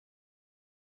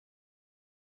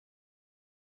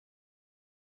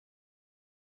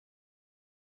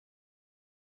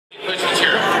Push the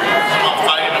chair. Come on,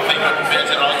 fighting a thing on the bench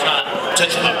at all times.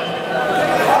 Touch him up.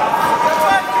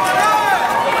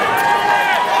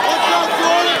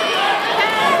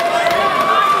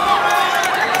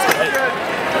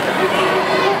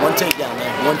 One takedown,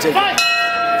 man. One takedown.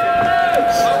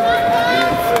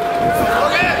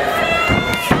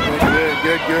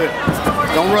 Good.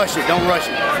 Don't rush it. Don't rush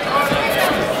it.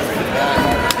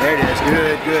 There it is.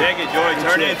 Good. Take it, Jordy.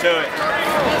 Turn into it.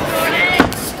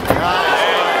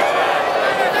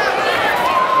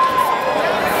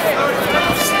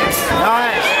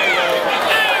 Nice.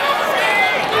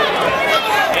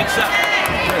 Inside.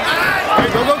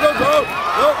 Go.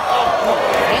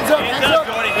 Hands up.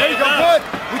 There you go. Good.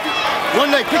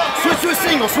 One leg. Switch to a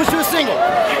single.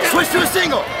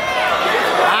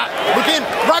 Look in.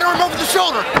 Right arm over the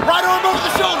shoulder.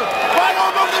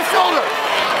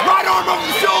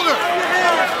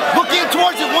 Look in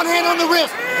towards it. One hand on the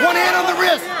wrist.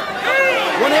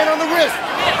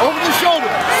 Over the shoulder.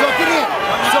 Suck it in.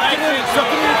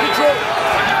 Control.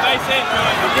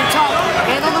 Look in top.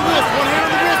 Hand on the wrist. One hand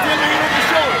on the wrist. The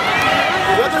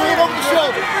other hand over the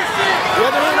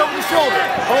shoulder.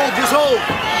 Hold. Just hold.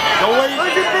 Don't wait.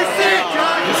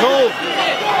 Just hold.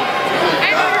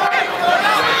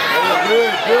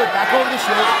 Good. Back over the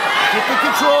shoulder. Get the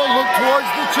control. Look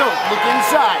towards the choke. Look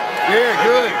inside. There.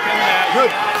 Good.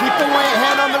 Keep the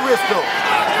hand on the wrist though.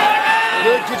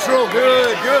 Good control.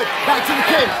 Good. Back to the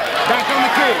cage. Back on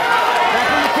the cage.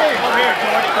 Come here,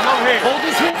 Jordy. Come over here. Hold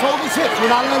his hips. We're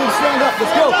not letting him stand up.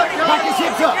 Let's go. Back his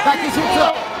hips up.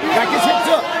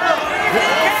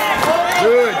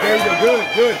 Good. There you go.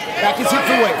 Good. Back his hips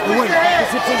away. Back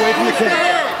his hips away from the cage.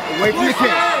 Away from the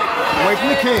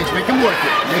cage. Make him work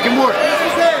it. Back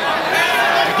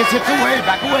his hips away.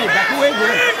 Back away.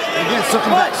 Good. Again, suck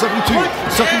him back. Suck him to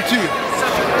you.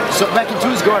 Suck back into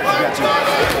his guard. You got to.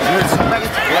 Good. Suck back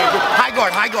into.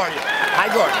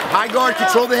 High guard.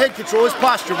 Control the head. Control his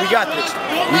posture. We got this.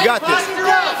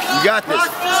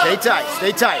 Stay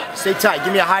tight.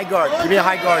 Give me a high guard. Give me a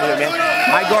high guard here, man.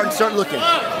 High guard and start looking.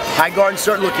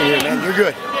 Here, man. You're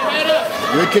good.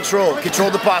 Good control. Control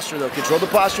the posture, though.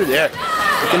 There.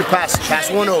 Looking to pass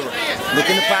one over.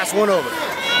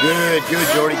 Good,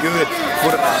 Jordy. Good.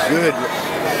 Foot up. Good.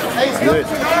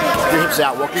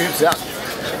 Walk your hips out.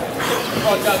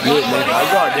 Good, man. High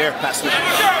guard there. Pass the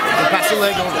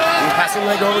leg over.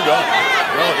 Go. Oh,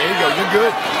 there you go. You're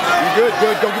good.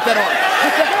 Go get that arm.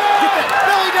 Get that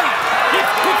belly down. Hit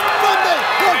Monday.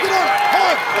 Go, get on it.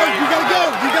 Hard. Oh, you gotta go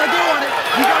on it.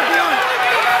 You gotta be on it.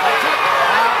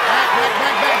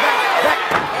 Back.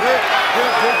 Good.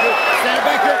 Stand it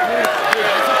back up.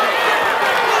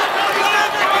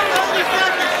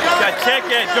 Check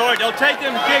that, Jordy. Don't take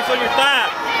them kicks on your thigh.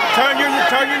 Turn your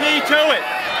knee to it.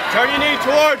 Turn your knee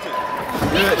towards it.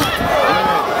 Good.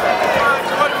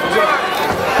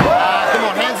 Come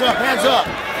on, hands up.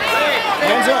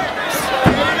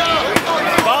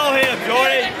 Follow him,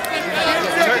 Jordy.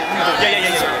 Yeah.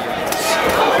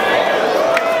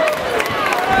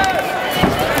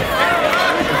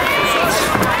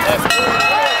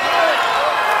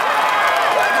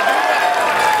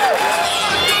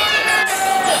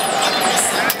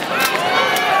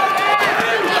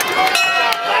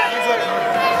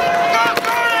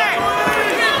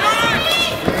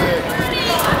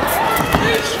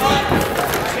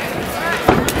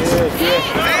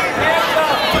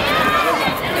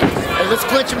 Let's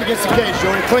clinch him against the cage,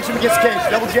 Jordy.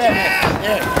 Double jab.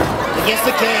 Yeah. Against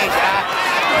the cage.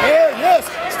 Yes.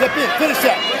 Step in. Finish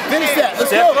that. Let's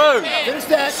Step go. through. Finish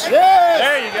that. Yes.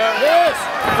 There you go. Yes.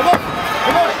 Come on.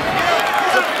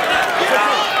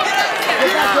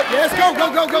 Yes. Go.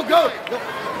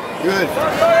 Good.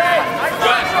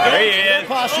 There he is.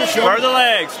 Posture. Spur the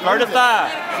legs. Spur the thigh.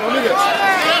 Show me this.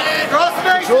 Cross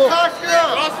face,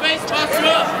 posture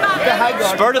up. The high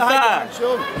guard. Spur the thigh.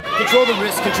 Control the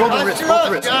wrist. Both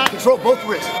wrists. Control both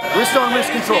wrists. Wrist on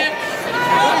wrist control.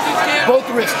 Both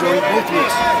wrists, Jordy. Both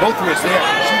wrists. There.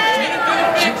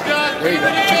 Shoot. There you go.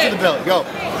 Shoot to the belly. Go.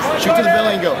 Shoot to the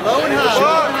belly and go.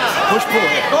 Push, pull.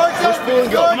 Push, pull, and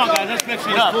go. Come on, guys. Let's mix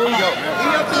it up. Push, pull, and go.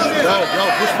 Go.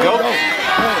 Push, pull, go.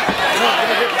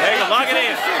 There you go. Lock it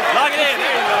in. There you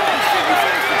go.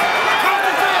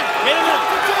 Hit him up.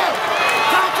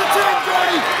 Count to 10,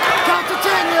 Jordy. Count to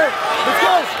 10 here. Let's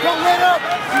go. Don't let up.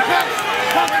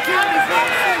 Count to 10. Let's go.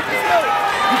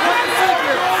 You put the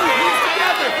secret.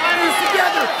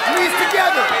 Knees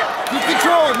together. Keep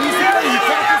control. Knees together. You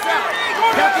count this out.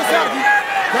 Count it.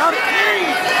 Count it.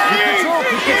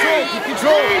 Keep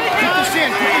control. Keep the shin.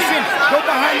 Go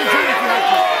behind the joint if you have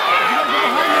to. You gotta go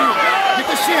behind the knee. Get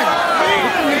the shin.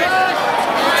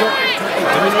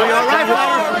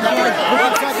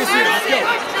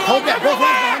 Hold that. Both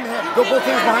hands behind the head. Go both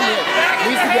hands behind the head.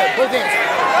 Knees together. Both hands.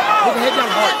 Put the head down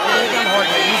hard. Put the head down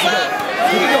hard. Knees together.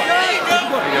 Keep it going. Keep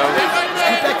it going.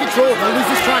 Keep that control. Don't lose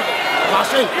this triangle.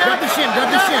 Posture. Grab the shin.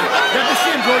 Grab the shin. Grab the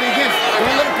shin, Jordy, again.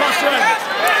 Don't let him posture out of this.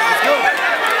 Let's go.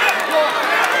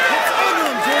 It's under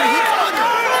him, Jordy. It's under.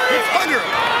 It's under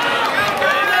him.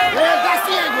 Yeah, that's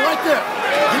the angle right there.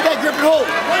 Get that grip and hold.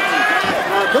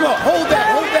 Come on. Hold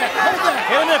that. Hold that. Hold that.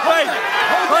 Hit him in the face.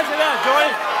 Punch him out,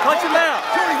 Jordy. Punch him out.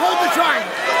 Jordy, hold the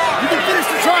triangle. You can finish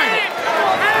the triangle.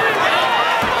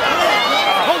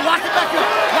 Hold, lock it back up.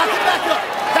 Lock it back up.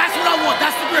 That's what I want.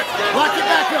 That's the grip. Lock it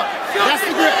back up. That's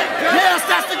the grip. Yes,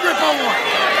 that's the grip I want.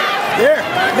 There.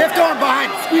 Left arm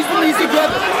behind. Squeeze the knees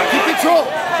together. Keep control.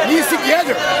 Knees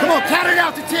together. Come on, count it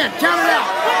out to 10. Count it out.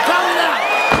 Count it out.